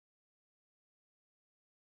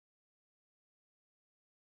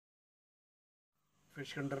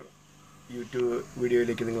Fish Hunter YouTube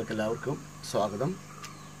വീഡിയോയിലേക്ക് നിങ്ങൾക്കെല്ലാവർക്കും സ്വാഗതം.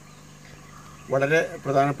 വളരെ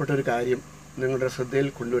പ്രധാനപ്പെട്ട ഒരു കാര്യം നിങ്ങളുടെ ശ്രദ്ധയിൽ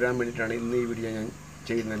കൊണ്ടുവരാൻ വേണ്ടിയിട്ടാണ് ഇന്ന് ഈ വീഡിയോ ഞാൻ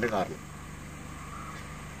ചെയ്യുന്നതിൻ്റെ കാരണം.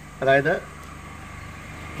 അതായത്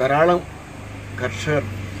ധാരാളം കർഷകർ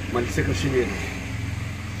മത്സ്യകൃഷി ചെയ്യുന്നു.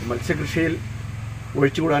 മത്സ്യകൃഷിയിൽ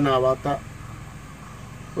ഒഴിച്ചുകൂടാനാവാത്ത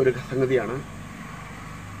ഒരു സംഗതിയാണ്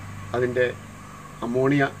അതിൻ്റെ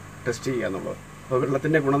അമോണിയ ടെസ്റ്റ് ചെയ്യുക എന്നുള്ളത്. അപ്പോൾ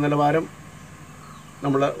വെള്ളത്തിൻ്റെ ഗുണനിലവാരം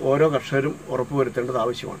നമ്മൾ ഓരോ കർഷകരും ഉറപ്പുവരുത്തേണ്ടത്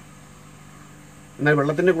ആവശ്യമാണ്. എന്നാൽ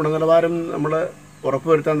വെള്ളത്തിൻ്റെ ഗുണനിലവാരം നമ്മൾ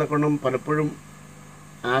ഉറപ്പുവരുത്താൻ തക്കണം പലപ്പോഴും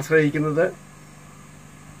ആശ്രയിക്കുന്നത്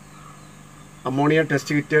അമോണിയ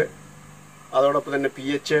ടെസ്റ്റ് കിറ്റ്, അതോടൊപ്പം തന്നെ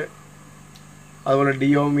pH, അതുപോലെ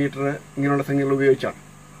ഡിയോമീറ്റർ, ഇങ്ങനെയുള്ള സംഖ്യകൾ ഉപയോഗിച്ചാണ്.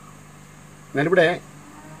 എന്നാലിവിടെ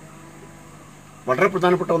വളരെ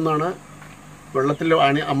പ്രധാനപ്പെട്ട ഒന്നാണ് വെള്ളത്തിൽ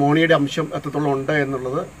അമോണിയയുടെ അംശം എത്രത്തോളം ഉണ്ട്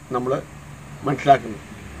എന്നുള്ളത് നമ്മൾ മനസ്സിലാക്കുന്നത്.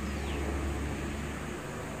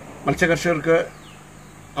 മത്സ്യകർഷകർക്ക്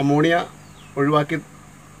അമോണിയ ഒഴിവാക്കി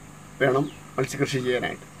വേണം മത്സ്യകൃഷി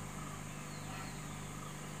ചെയ്യാനായിട്ട്.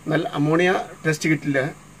 എന്നാൽ അമോണിയ ടെസ്റ്റ് കിറ്റിൽ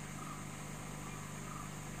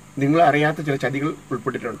നിങ്ങൾ അറിയാത്ത ചില ചതികൾ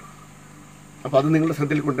ഉൾപ്പെട്ടിട്ടുണ്ട്. അപ്പോൾ അത് നിങ്ങളുടെ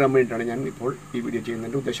ശ്രദ്ധയിൽ കൊണ്ടുവരാൻ വേണ്ടിയിട്ടാണ് ഞാൻ ഇപ്പോൾ ഈ വീഡിയോ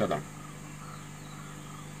ചെയ്യുന്നതിൻ്റെ ഉദ്ദേശം അതാണ്.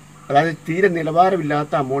 അതായത് തീരെ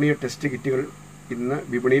നിലവാരമില്ലാത്ത അമോണിയ ടെസ്റ്റ് കിറ്റുകൾ ഇന്ന്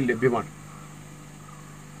വിപണിയിൽ ലഭ്യമാണ്.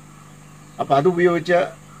 അപ്പോൾ അതുപയോഗിച്ച്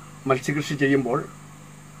മത്സ്യകൃഷി ചെയ്യുമ്പോൾ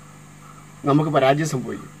നമുക്ക് പരാജയം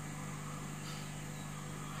സംഭവിക്കും.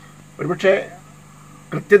 ഒരുപക്ഷെ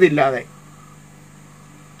കൃത്യതയില്ലാതെ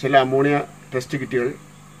ചില അമോണിയ ടെസ്റ്റ് കിറ്റുകൾ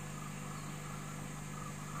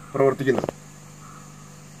പ്രവർത്തിക്കുന്നു.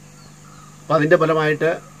 അപ്പം അതിൻ്റെ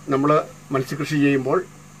ഫലമായിട്ട് നമ്മൾ മത്സ്യകൃഷി ചെയ്യുമ്പോൾ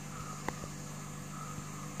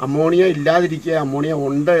അമോണിയ ഇല്ലാതിരിക്കുക, അമോണിയ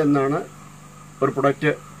ഉണ്ട് എന്നാണ് ഒരു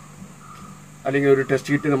പ്രൊഡക്റ്റ് അല്ലെങ്കിൽ ഒരു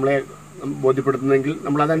ടെസ്റ്റ് കിറ്റ് നമ്മളെ ബോധ്യപ്പെടുത്തുന്നതെങ്കിൽ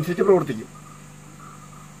നമ്മൾ അതനുസരിച്ച് പ്രവർത്തിക്കും.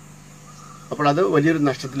 അപ്പോൾ അത് വലിയൊരു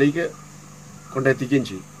നഷ്ടത്തിലേക്ക് കൊണ്ടെത്തിക്കുകയും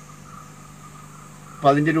ചെയ്യും. അപ്പം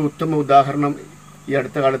അതിൻ്റെ ഒരു ഉത്തമ ഉദാഹരണം ഈ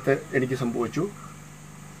അടുത്ത കാലത്ത് എനിക്ക് സംഭവിച്ചു.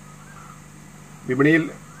 വിപണിയിൽ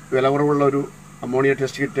വില കുറവുള്ള ഒരു അമോണിയ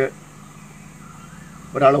ടെസ്റ്റ് കിറ്റ്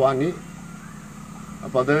ഒരാൾ വാങ്ങി.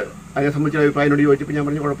 അപ്പോൾ അതിനെ സംബന്ധിച്ച അഭിപ്രായനോട് ചോദിച്ചപ്പോൾ ഞാൻ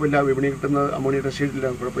പറഞ്ഞു കുഴപ്പമില്ല, വിപണി കിട്ടുന്ന അമോണിയ ടെസ്റ്റ്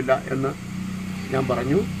കിറ്റില്ല, കുഴപ്പമില്ല എന്ന് ഞാൻ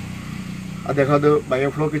പറഞ്ഞു. അദ്ദേഹം അത്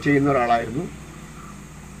ബയോഫ്ലോക്ക് ചെയ്യുന്ന ഒരാളായിരുന്നു.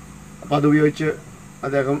 അപ്പോൾ അതുപയോഗിച്ച്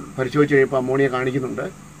അദ്ദേഹം പരിശോധിച്ച് കഴിയുമ്പോൾ അമോണിയ കാണിക്കുന്നുണ്ട്.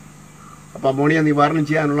 അപ്പോൾ അമോണിയ നിവാരണം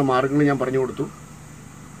ചെയ്യാനുള്ള മാർഗ്ഗങ്ങൾ ഞാൻ പറഞ്ഞു കൊടുത്തു.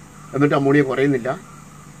 എന്നിട്ട് അമോണിയ കുറയുന്നില്ല.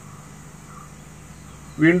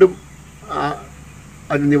 വീണ്ടും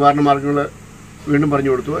അതിന് നിവാരണ മാർഗ്ഗങ്ങൾ വീണ്ടും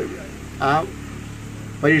പറഞ്ഞു കൊടുത്തു. ആ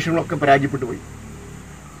പരീക്ഷണങ്ങളൊക്കെ പരാജയപ്പെട്ടു പോയി.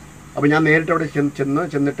 അപ്പോൾ ഞാൻ നേരിട്ട് അവിടെ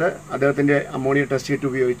ചെന്നിട്ട് അദ്ദേഹത്തിൻ്റെ അമോണിയ ടെസ്റ്റ് കിറ്റ്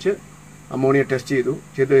ഉപയോഗിച്ച് അമോണിയ ടെസ്റ്റ്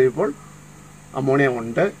ചെയ്തു കഴിയുമ്പോൾ അമോണിയ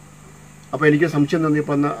ഉണ്ട്. അപ്പോൾ എനിക്ക് സംശയം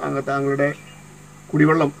തോന്നിയപ്പോൾ താങ്കളുടെ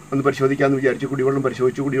കുടിവെള്ളം ഒന്ന് പരിശോധിക്കാമെന്ന് വിചാരിച്ചു. കുടിവെള്ളം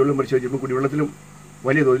പരിശോധിച്ചപ്പോൾ കുടിവെള്ളത്തിലും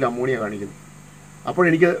വലിയ തോതിൽ അമോണിയ കാണിക്കുന്നു. അപ്പോൾ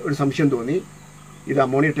എനിക്ക് ഒരു സംശയം തോന്നി, ഇത്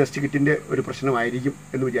അമോണിയ ടെസ്റ്റ് കിറ്റിൻ്റെ ഒരു പ്രശ്നമായിരിക്കും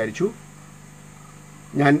എന്ന് വിചാരിച്ചു.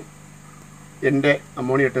 ഞാൻ എൻ്റെ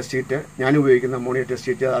അമോണിയ ടെസ്റ്റ് കിറ്റ്, ഞാൻ ഉപയോഗിക്കുന്ന അമോണിയ ടെസ്റ്റ്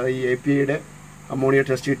കിറ്റ്, അതായത് ഈ APIയുടെ അമോണിയ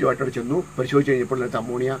ടെസ്റ്റ് കിറ്റുമായിട്ട് ചെന്നു പരിശോധിച്ച് കഴിഞ്ഞപ്പോൾ അതിനകത്ത്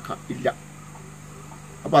അമോണിയ ഇല്ല.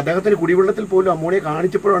 അപ്പോൾ അദ്ദേഹത്തിന് കുടിവെള്ളത്തിൽ പോലും അമോണിയ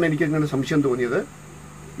കാണിച്ചപ്പോഴാണ് എനിക്ക് ഇങ്ങനെ സംശയം തോന്നിയത്,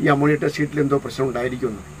 ഈ അമോണിയ ടെസ്റ്റ് കിറ്റിൽ എന്തോ പ്രശ്നം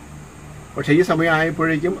ഉണ്ടായിരിക്കുമെന്ന്. പക്ഷേ ഈ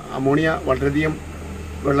സമയമായപ്പോഴേക്കും അമോണിയ വളരെയധികം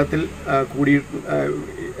വെള്ളത്തിൽ കൂടി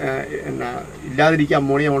ഇല്ലാതിരിക്കുക,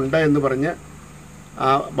 അമോണിയ ഉണ്ട് എന്ന് പറഞ്ഞ് ആ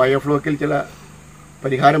ബയോഫ്ലോക്കിൽ ചില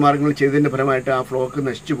പരിഹാര മാർഗ്ഗങ്ങൾ ചെയ്തതിൻ്റെ ഫലമായിട്ട് ആ ഫ്ലോക്ക്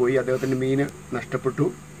നശിച്ചു പോയി. അദ്ദേഹത്തിൻ്റെ മീന് നഷ്ടപ്പെട്ടു.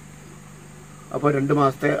 അപ്പോൾ 2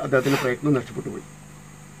 മാസത്തെ അദ്ദേഹത്തിൻ്റെ പ്രയത്നം നഷ്ടപ്പെട്ടു പോയി.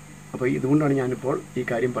 അപ്പോൾ ഇതുകൊണ്ടാണ് ഞാനിപ്പോൾ ഈ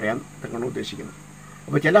കാര്യം പറയാൻ തക്കണം ഉദ്ദേശിക്കുന്നത്.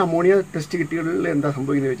 അപ്പോൾ ചില അമോണിയ ടെസ്റ്റ് കിറ്റുകളിൽ എന്താ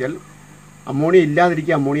സംഭവിക്കുന്നത് വെച്ചാൽ അമോണിയ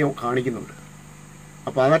ഇല്ലാതിരിക്കുക, അമോണിയ കാണിക്കുന്നുണ്ട്.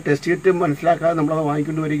 അപ്പോൾ ആ ടെസ്റ്റ് കിറ്റ് മനസ്സിലാക്കാതെ നമ്മളത്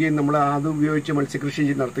വാങ്ങിക്കൊണ്ട് വരികയും നമ്മൾ അത് ഉപയോഗിച്ച് മത്സ്യകൃഷി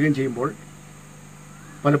നടത്തുകയും ചെയ്യുമ്പോൾ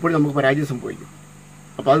പലപ്പോഴും നമുക്ക് പരാജയം സംഭവിക്കും.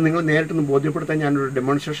 അപ്പോൾ അത് നിങ്ങൾ നേരിട്ടൊന്ന് ബോധ്യപ്പെടുത്താൻ ഞാനൊരു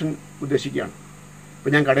ഡെമോൺസ്ട്രേഷൻ ഉദ്ദേശിക്കുകയാണ്.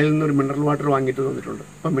 ഇപ്പോൾ ഞാൻ കടയിൽ നിന്നൊരു മിനറൽ വാട്ടർ വാങ്ങിയിട്ട് തന്നിട്ടുണ്ട്.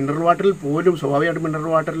 അപ്പോൾ മിനറൽ വാട്ടറിൽ പോലും സ്വാഭാവികമായിട്ട് മിനറൽ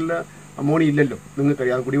വാട്ടറിൽ അമോണിയ ഇല്ലല്ലോ,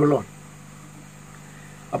 നിങ്ങൾക്കറിയാം, അത് കുടിവെള്ളമാണ്.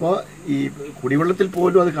 അപ്പോൾ ഈ കുടിവെള്ളത്തിൽ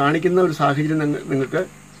പോലും അത് കാണിക്കുന്ന ഒരു സാഹചര്യം നിങ്ങൾക്ക്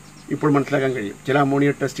ഇപ്പോൾ മനസ്സിലാക്കാൻ കഴിയും. ചില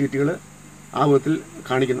അമോണിയ ടെസ്റ്റ് കിറ്റുകൾ ആ വിധത്തിൽ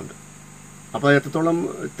കാണിക്കുന്നുണ്ട്. അപ്പോൾ എത്രത്തോളം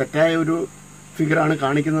തെറ്റായ ഒരു ഫിഗറാണ്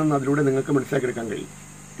കാണിക്കുന്നതെന്ന് അതിലൂടെ നിങ്ങൾക്ക് മനസ്സിലാക്കിയെടുക്കാൻ കഴിയും.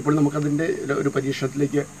 ഇപ്പോൾ നമുക്കതിൻ്റെ ഒരു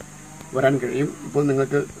പരീക്ഷണത്തിലേക്ക് വരാൻ കഴിയും. ഇപ്പോൾ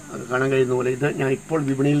നിങ്ങൾക്ക് കാണാൻ കഴിയുന്ന പോലെ ഇത് ഞാൻ ഇപ്പോൾ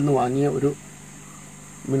വിപണിയിൽ നിന്ന് വാങ്ങിയ ഒരു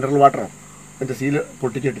മിനറൽ വാട്ടറാണ്. അതിൻ്റെ സീല്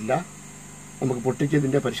പൊട്ടിച്ചിട്ടില്ല. നമുക്ക് പൊട്ടിച്ച്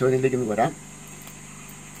ഇതിൻ്റെ പരിശോധനയിലേക്ക് ഒന്ന് വരാം.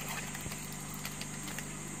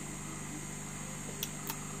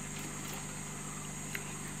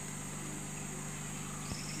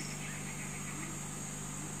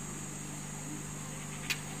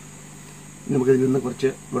 നമുക്കിതിൽ നിന്ന് കുറച്ച്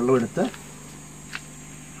വെള്ളമെടുത്ത്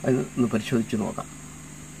അതൊന്ന് പരിശോധിച്ച് നോക്കാം.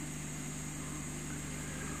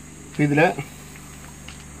 ഇതിൽ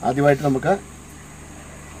ആദ്യമായിട്ട് നമുക്ക്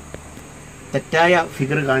തെറ്റായ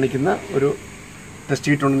ഫിഗർ കാണിക്കുന്ന ഒരു ടെസ്റ്റ്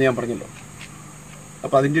ഷീറ്റ് ഉണ്ടെന്ന് ഞാൻ പറഞ്ഞല്ലോ.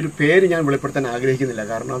 അപ്പോൾ അതിൻ്റെ ഒരു പേര് ഞാൻ വെളിപ്പെടുത്താൻ ആഗ്രഹിക്കുന്നില്ല,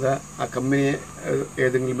 കാരണം അത് ആ കമ്പനിയെ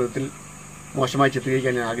ഏതെങ്കിലും വിധത്തിൽ മോശമായി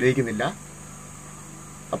ചിത്രീകരിക്കാൻ ഞാൻ ആഗ്രഹിക്കുന്നില്ല.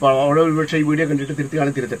 അപ്പോൾ അവിടെ ഒരുപക്ഷെ ഈ വീഡിയോ കണ്ടിട്ട്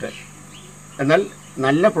തിരുത്തട്ടെ. എന്നാൽ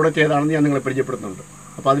നല്ല പ്രൊഡക്റ്റ് ഏതാണെന്ന് ഞാൻ നിങ്ങളെ പരിചയപ്പെടുത്തുന്നുണ്ട്.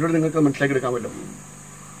 അപ്പോൾ അതിലൂടെ നിങ്ങൾക്ക് മനസ്സിലാക്കിയെടുക്കാമല്ലോ.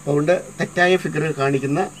 അതുകൊണ്ട് തെറ്റായ ഫിഗർ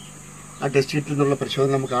കാണിക്കുന്ന ആ ടെസ്റ്റ് ഷീറ്റിൽ നിന്നുള്ള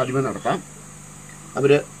പരിശോധന നമുക്ക് ആദ്യമേ നടത്താം.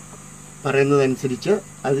 അവർ പറയുന്നതനുസരിച്ച്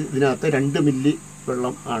ഇതിനകത്ത് 2 മില്ലി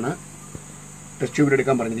വെള്ളം ആണ് ടെസ്റ്റ് ട്യൂബിൽ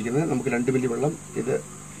എടുക്കാൻ പറഞ്ഞിരിക്കുന്നത്. നമുക്ക് 2 മില്ലി വെള്ളം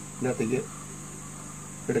ഇതിനകത്തേക്ക്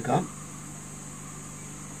എടുക്കാം.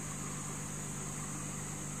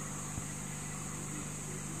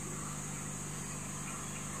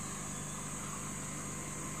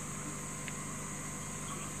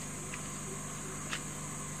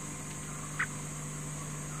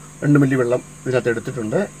 രണ്ട് മില്ലി വെള്ളം ഇതിനകത്ത്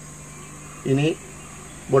എടുത്തിട്ടുണ്ട്. ഇനി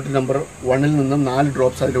ബോട്ടിൽ നമ്പർ 1-ൽ നിന്നും 4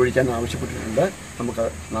 ഡ്രോപ്സ് അതിലൊഴിക്കാൻ ആവശ്യപ്പെട്ടിട്ടുണ്ട്. നമുക്ക്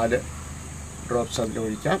 4 ഡ്രോപ്സ്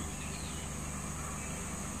അതിലൊഴിക്കാം.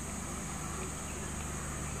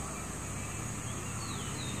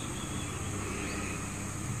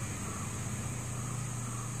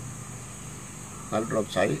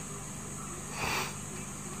 ഡ്രോപ്സായി.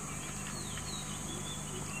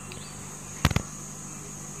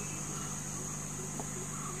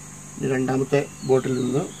 രണ്ടാമത്തെ ബോട്ടിൽ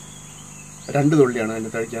നിന്ന് 2 തുള്ളിയാണ്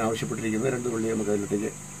അതിൻ്റെ തളിക്കാൻ ആവശ്യപ്പെട്ടിരിക്കുന്നത്. 2 തുള്ളി നമുക്ക് അതിലേക്ക്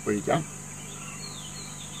ഒഴിക്കാം.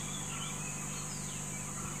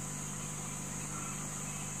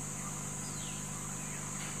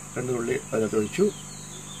 രണ്ട് തുള്ളി അതിനകത്ത് ഒഴിച്ചു.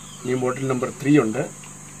 ഇനി ബോട്ടിൽ നമ്പർ 3 ഉണ്ട്,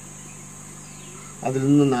 അതിൽ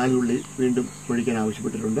നിന്ന് 4 തുള്ളി വീണ്ടും ഒഴിക്കാൻ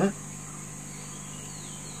ആവശ്യപ്പെട്ടിട്ടുണ്ട്.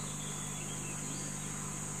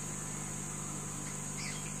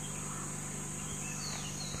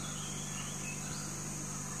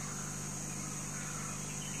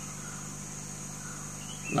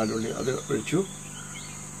 നാലുള്ളി അത് ഒഴിച്ചു.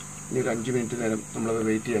 ഇനി ഒരു 5 മിനിറ്റ് നേരം നമ്മളത്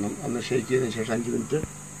വെയിറ്റ് ചെയ്യണം. അന്ന് ഷേക്ക് ചെയ്തതിന് ശേഷം 5 മിനിറ്റ്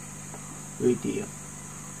വെയിറ്റ് ചെയ്യാം.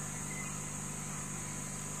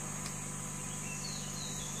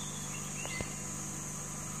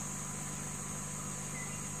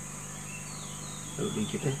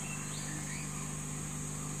 ഒഴിക്കട്ടെ.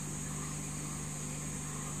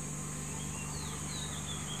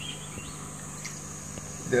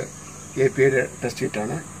 ഇത് APIയുടെ ടെസ്റ്റ്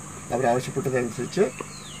ഷീറ്റാണ്. അവരാവശ്യപ്പെട്ടതനുസരിച്ച്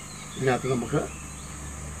ഇതിനകത്ത് നമുക്ക്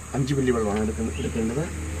 5 മില്ലി വെള്ളമാണ് എടുക്കേണ്ടത്.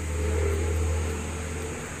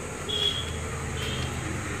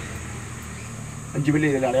 അഞ്ച് മില്ലി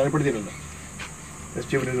ഇതിൽ അടയാളപ്പെടുത്തിയിട്ടുണ്ട്.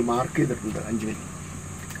 ടെസ്റ്റ് ഇവിടെ ഒരു മാർക്ക് ചെയ്തിട്ടുണ്ട്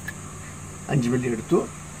 5 മില്ലി എടുത്തു.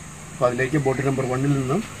 അപ്പോൾ അതിലേക്ക് ബോട്ടിൽ നമ്പർ 1-ൽ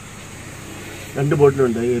നിന്നും 2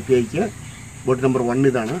 ബോട്ടിലുണ്ട് APIക്ക്. ബോട്ടിൽ നമ്പർ 1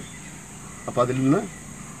 ഇതാണ്. അപ്പോൾ അതിൽ നിന്ന്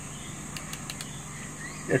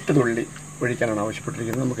 8 തുള്ളി ഒഴിക്കാനാണ്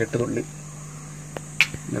ആവശ്യപ്പെട്ടിരിക്കുന്നത്. നമുക്ക് 8 തുള്ളി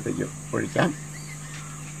ഇതിനകത്തേക്ക് ഒഴിക്കാം.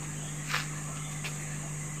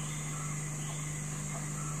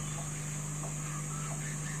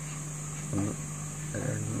 ഒന്ന്,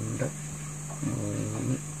 രണ്ട്,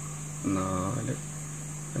 മൂന്ന്, നാല്,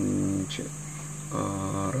 അഞ്ച്,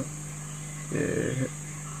 ആറ്, ഏഴ്,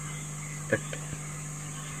 എട്ട്.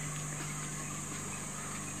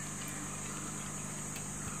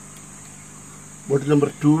 ബോട്ടിൽ നമ്പർ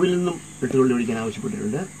 2-ൽ നിന്നും 8 തുള്ളി ഒഴിക്കാൻ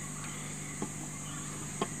ആവശ്യപ്പെട്ടിട്ടുണ്ട്.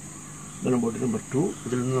 ഇതാണ് ബോട്ടിൽ നമ്പർ 2.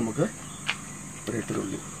 ഇതിൽ നിന്ന് നമുക്ക് ഒരു 8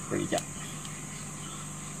 തുള്ളി ഒഴിക്കാം.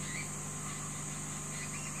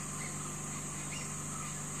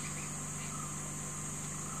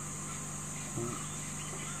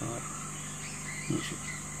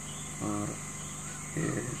 ആറ്,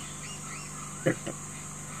 ഏഴ്, 8.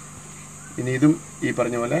 ഇനി ഇതും ഈ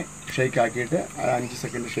പറഞ്ഞ പോലെ ഷേക്ക് ആക്കിയിട്ട് 5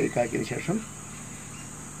 സെക്കൻഡ് ഷേക്ക് ആക്കിയതിന് ശേഷം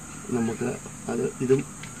നമുക്ക് ഇതും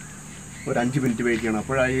ഒരു 5 മിനിറ്റ് വെയിറ്റ് ചെയ്യണം.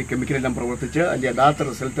 അപ്പോഴാണ് ഈ കെമിക്കലെല്ലാം പ്രവർത്തിച്ച് അതിൻ്റെ യഥാർത്ഥ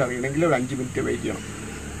റിസൾട്ട് അറിയണമെങ്കിൽ ഒരു 5 മിനിറ്റ് വെയിറ്റ് ചെയ്യണം.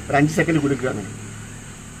 ഒരു 5 സെക്കൻഡ് കുലുക്കുക. അങ്ങനെ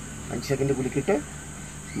 5 സെക്കൻഡ് കുലുക്കിയിട്ട്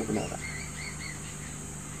നമുക്ക് നോക്കാം.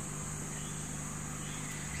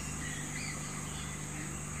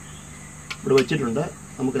 ഇവിടെ വെച്ചിട്ടുണ്ട്.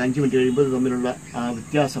 നമുക്ക് 5 മിനിറ്റ് കഴിയുമ്പോൾ ഇത് തമ്മിലുള്ള ആ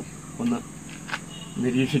വ്യത്യാസം ഒന്ന്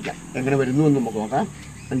നിരീക്ഷിക്കാം. എങ്ങനെ വരുന്നു എന്ന് നമുക്ക് നോക്കാം.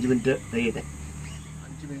 5 മിനിറ്റ് കഴിയട്ടെ.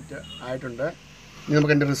 5 മിനിറ്റ് ആയിട്ടുണ്ട്. ഇനി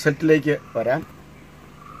നമുക്ക് എൻ്റെ റിസൾട്ടിലേക്ക് വരാം.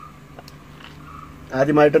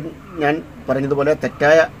 ആദ്യമായിട്ട് ഞാൻ പറഞ്ഞതുപോലെ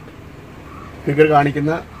തെറ്റായ ഫിഗർ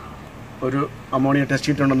കാണിക്കുന്ന ഒരു അമോണിയ ടെസ്റ്റ്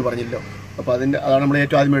ഷീറ്റ് ഉണ്ടെന്ന് പറഞ്ഞല്ലോ. അപ്പോൾ അതാണ് നമ്മൾ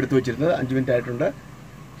ഏറ്റവും ആദ്യം എടുത്തു വെച്ചിരുന്നത്. 5 മിനിറ്റ് ആയിട്ടുണ്ട്.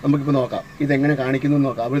 നമുക്കിപ്പോൾ നോക്കാം ഇതെങ്ങനെ കാണിക്കുന്നു എന്ന്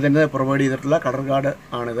നോക്കാം. അവർ തന്നെ പ്രൊവൈഡ് ചെയ്തിട്ടുള്ള കളർ കാർഡ്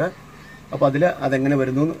ആണിത്. അപ്പോൾ അതെങ്ങനെ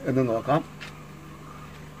വരുന്നു എന്ന് നോക്കാം.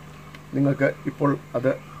 നിങ്ങൾക്ക് ഇപ്പോൾ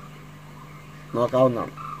അത്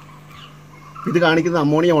നോക്കാവുന്നതാണ്. ഇത് കാണിക്കുന്നത്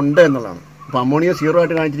അമ്മോണിയ ഉണ്ട് എന്നുള്ളതാണ്. അപ്പോൾ അമ്മോണിയ 0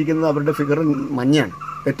 ആയിട്ട് കാണിച്ചിരിക്കുന്നത് അവരുടെ ഫിഗർ മഞ്ഞയാണ്,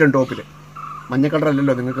 ഏറ്റവും ടോപ്പിൽ മഞ്ഞ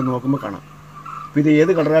കളറല്ലല്ലോ നിങ്ങൾക്ക് നോക്കുമ്പോൾ കാണാം. അപ്പോൾ ഇത്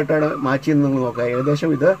ഏത് കളറായിട്ടാണ് മാച്ച് ചെയ്യുന്നത് നിങ്ങൾ നോക്കുക. ഏകദേശം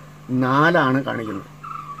ഇത് 4 കാണിക്കുന്നത്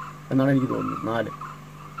എന്നാണ് എനിക്ക് തോന്നുന്നത്, 4.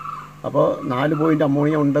 അപ്പോൾ 4 പോയിൻ്റ്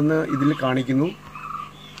അമ്മോണിയ ഉണ്ടെന്ന് ഇതിൽ കാണിക്കുന്നു,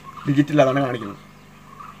 ഡിജിറ്റിൽ അതാണ് കാണിക്കുന്നത്.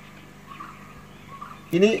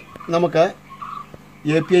 ഇനി നമുക്ക്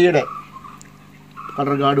APIയുടെ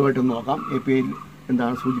കളർ ഗാർഡുമായിട്ട് നോക്കാം. APIയിൽ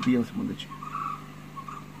എന്താണ് സൂചിപ്പിക്കുന്നത് സംബന്ധിച്ച്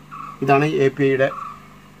ഇതാണ് APIയുടെ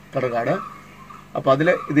കളർ ഗാർഡ്. അപ്പോൾ അതിൽ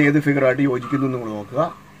ഇത് ഏത് ഫിഗറായിട്ട് യോജിക്കുന്നു നിങ്ങൾ നോക്കുക.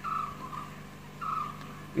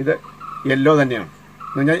 ഇത് യെല്ലോ തന്നെയാണ്,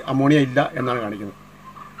 എന്ന് പറഞ്ഞാൽ അമ്മോണിയ ഇല്ല എന്നാണ് കാണിക്കുന്നത്.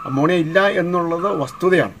 അമ്മോണിയ ഇല്ല എന്നുള്ളത്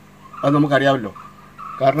വസ്തുതയാണ്, അത് നമുക്കറിയാമല്ലോ.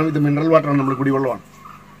 കാരണം ഇത് മിനറൽ വാട്ടറാണ്, നമ്മൾ കുടിവെള്ളമാണ്.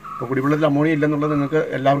 അപ്പോൾ കുടിവെള്ളത്തിൽ അമ്മോണിയ ഇല്ലെന്നുള്ളത് നിങ്ങൾക്ക്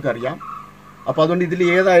എല്ലാവർക്കും അറിയാം. അപ്പോൾ അതുകൊണ്ട് ഇതിൽ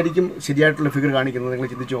ഏതായിരിക്കും ശരിയായിട്ടുള്ള ഫിഗർ കാണിക്കുന്നത് നിങ്ങൾ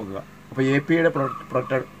ചിന്തിച്ച് നോക്കുക. അപ്പോൾ APIയുടെ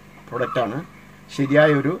പ്രൊഡക്റ്റാണ്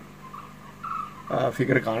ശരിയായൊരു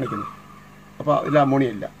ഫിഗർ കാണിക്കുന്നത്. അപ്പോൾ അതിൽ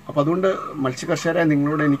അമ്മോണിയ ഇല്ല. അപ്പോൾ അതുകൊണ്ട് മത്സ്യകർഷകരെ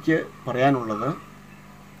നിങ്ങളോട് എനിക്ക് പറയാനുള്ളത്,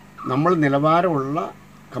 നമ്മൾ നിലവാരമുള്ള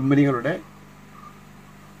കമ്പനികളുടെ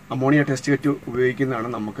അമ്മോണിയ ടെസ്റ്റ് കിറ്റ് ഉപയോഗിക്കുന്നതാണ്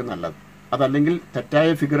നമുക്ക് നല്ലത്. അതല്ലെങ്കിൽ തെറ്റായ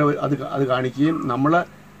ഫിഗർ അത് കാണിക്കുകയും നമ്മൾ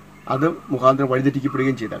അത് മുഖാന്തരം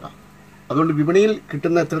വഴിതെറ്റിക്കപ്പെടുകയും ചെയ്തേക്കാം. അതുകൊണ്ട് വിപണിയിൽ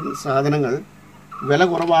കിട്ടുന്ന ഇത്തരം സാധനങ്ങൾ വില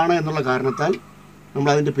കുറവാണ് എന്നുള്ള കാരണത്താൽ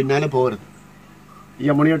നമ്മളതിൻ്റെ പിന്നാലെ പോകരുത്. ഈ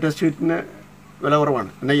അമ്മോണിയ ടെസ്റ്റ് കിറ്റിന് വില കുറവാണ്,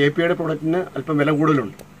 എന്നാൽ APIയുടെ പ്രോഡക്റ്റിന് അല്പം വില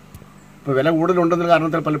കൂടുതലുണ്ട്. ഇപ്പോൾ വില കൂടുതലുണ്ടെന്ന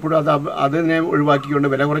കാരണത്താൽ പലപ്പോഴും അതിനെ ഒഴിവാക്കിക്കൊണ്ട്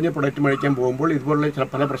വില കുറഞ്ഞ പ്രൊഡക്റ്റ് മേടിക്കാൻ പോകുമ്പോൾ ഇതുപോലുള്ള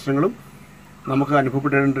പല പ്രശ്നങ്ങളും നമുക്ക്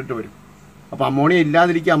അനുഭവപ്പെടേണ്ടിട്ട് വരും. അപ്പോൾ അമ്മോണിയ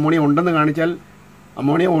ഇല്ലാതിരിക്കുക, അമ്മോണിയ ഉണ്ടെന്ന് കാണിച്ചാൽ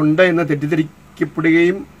അമ്മോണിയ ഉണ്ട് എന്ന്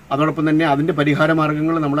തെറ്റിദ്ധരിക്കപ്പെടുകയും അതോടൊപ്പം തന്നെ അതിൻ്റെ പരിഹാര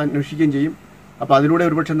മാർഗ്ഗങ്ങൾ നമ്മൾ അന്വേഷിക്കുകയും ചെയ്യും. അപ്പോൾ അതിലൂടെ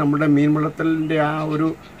ഒരുപക്ഷെ നമ്മുടെ മീൻ വെള്ളത്തിൻ്റെ ആ ഒരു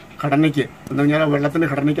ഘടനയ്ക്ക് എന്ന് പറഞ്ഞാൽ വെള്ളത്തിൻ്റെ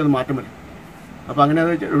ഘടനയ്ക്ക് അത് മാറ്റം വരും. അപ്പോൾ അങ്ങനെ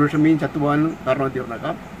അത് ഒരുപക്ഷെ മീൻ ചത്തുപോകാനും കാരണമായി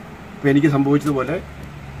തീർന്നേക്കാം. ഇപ്പോൾ എനിക്ക് സംഭവിച്ചതുപോലെ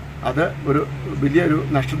അത് ഒരു വലിയൊരു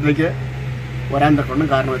നഷ്ടത്തിലേക്ക് വരാൻ തക്കണം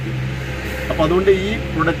കാരണമെത്തി. അപ്പോൾ അതുകൊണ്ട് ഈ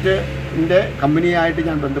പ്രൊഡക്റ്റിൻ്റെ കമ്പനിയായിട്ട്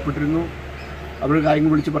ഞാൻ ബന്ധപ്പെട്ടിരുന്നു, അവർ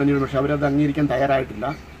കാര്യങ്ങൾ വിളിച്ച് പറഞ്ഞിരുന്നു. പക്ഷേ അവരത് അംഗീകരിക്കാൻ തയ്യാറായിട്ടില്ല.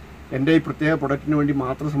 എൻ്റെ ഈ പ്രത്യേക പ്രൊഡക്റ്റിന് വേണ്ടി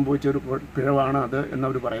മാത്രം സംഭവിച്ച ഒരു പിഴവാണ് അത്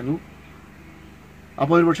എന്നവർ പറയുന്നു.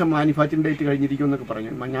 അപ്പോൾ ഒരു പക്ഷേ മാനുഫാക്ചറിങ് ഡേറ്റ് കഴിഞ്ഞിരിക്കും എന്നൊക്കെ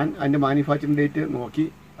പറഞ്ഞു. ഞാൻ അതിൻ്റെ മാനുഫാക്ചറിങ് ഡേറ്റ് നോക്കി,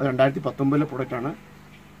 അത് 2019 പ്രൊഡക്റ്റാണ്.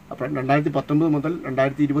 അപ്പോൾ 2019 മുതൽ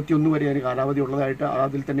 2021 വരെ അതിന് കാലാവധി ഉള്ളതായിട്ട്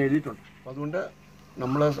അതിൽ തന്നെ എഴുതിയിട്ടുണ്ട്. അപ്പോൾ അതുകൊണ്ട്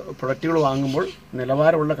നമ്മൾ പ്രൊഡക്റ്റുകൾ വാങ്ങുമ്പോൾ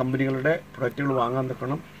നിലവാരമുള്ള കമ്പനികളുടെ പ്രൊഡക്റ്റുകൾ വാങ്ങാൻ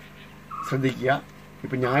തക്കണം ശ്രദ്ധിക്കുക.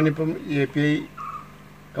 ഇപ്പം ഞാനിപ്പം API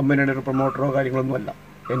കമ്പനിയുടെ ഒരു പ്രൊമോട്ടറോ കാര്യങ്ങളൊന്നുമല്ല.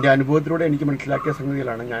 എൻ്റെ അനുഭവത്തിലൂടെ എനിക്ക് മനസ്സിലാക്കിയ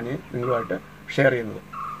സംഗതികളാണ് ഞാൻ നിങ്ങളുമായിട്ട് ഷെയർ ചെയ്യുന്നത്.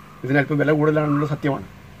 ഇതിനല്പം വില കൂടുതലാണെന്നുള്ളത് സത്യമാണ്,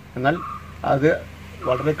 എന്നാൽ അത്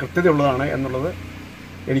വളരെ കൃത്യതയുള്ളതാണ് എന്നുള്ളത്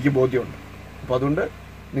എനിക്ക് ബോധ്യമുണ്ട്. അപ്പോൾ അതുകൊണ്ട്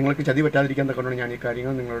നിങ്ങൾക്ക് ചതി പറ്റാതിരിക്കാൻ തക്കമാണ് ഞാൻ ഈ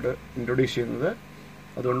കാര്യങ്ങൾ നിങ്ങളോട് ഇൻട്രൊഡ്യൂസ് ചെയ്യുന്നത്.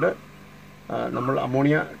 അതുകൊണ്ട് നമ്മൾ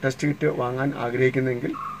അമ്മോണിയ ടെസ്റ്റ് കിറ്റ് വാങ്ങാൻ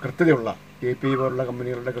ആഗ്രഹിക്കുന്നെങ്കിൽ കൃത്യതയുള്ള API പോലുള്ള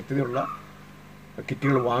കമ്പനികളുടെ കൃത്യതയുള്ള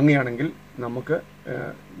കിറ്റുകൾ വാങ്ങുകയാണെങ്കിൽ നമുക്ക്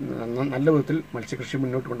നല്ല വിധത്തിൽ മത്സ്യകൃഷി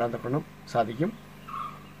മുന്നോട്ട് കൊണ്ടുപോകാൻ തക്കണം സാധിക്കും.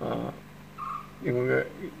 നിങ്ങൾക്ക്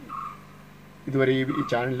ഇതുവരെ ഈ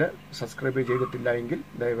ചാനൽ സബ്സ്ക്രൈബ് ചെയ്തിട്ടില്ല എങ്കിൽ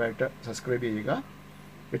ദയവായിട്ട് സബ്സ്ക്രൈബ് ചെയ്യുക.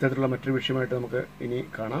 ഇത്തരത്തിലുള്ള മറ്റൊരു വിഷയമായിട്ട് നമുക്ക് ഇനി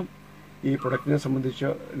കാണാം. ഈ പ്രൊഡക്റ്റിനെ സംബന്ധിച്ച്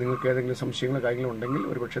നിങ്ങൾക്ക് ഏതെങ്കിലും സംശയങ്ങളോ കാര്യങ്ങളോ ഉണ്ടെങ്കിൽ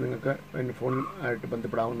ഒരുപക്ഷെ നിങ്ങൾക്ക് എൻ്റെ ഫോണിൽ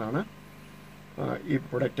ബന്ധപ്പെടാവുന്നതാണ്. ഈ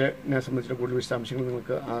പ്രൊഡക്റ്റിനെ സംബന്ധിച്ചുള്ള കൂടുതൽ വിശദാംശങ്ങൾ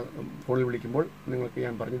നിങ്ങൾക്ക് ഫോണിൽ വിളിക്കുമ്പോൾ നിങ്ങൾക്ക്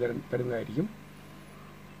ഞാൻ പറഞ്ഞു തരുന്നതായിരിക്കും.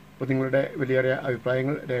 അപ്പോൾ നിങ്ങളുടെ വലിയേറെ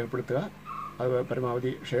അഭിപ്രായങ്ങൾ രേഖപ്പെടുത്തുക, അത്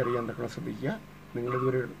പരമാവധി ഷെയർ ചെയ്യാൻ തക്കണം ശ്രദ്ധിക്കുക.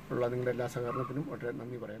 നിങ്ങളിതുവരെ ഉള്ള നിങ്ങളുടെ എല്ലാ സഹകരണത്തിനും വളരെ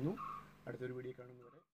നന്ദി പറയുന്നു. അടുത്തൊരു വീഡിയോ കാണുന്നത്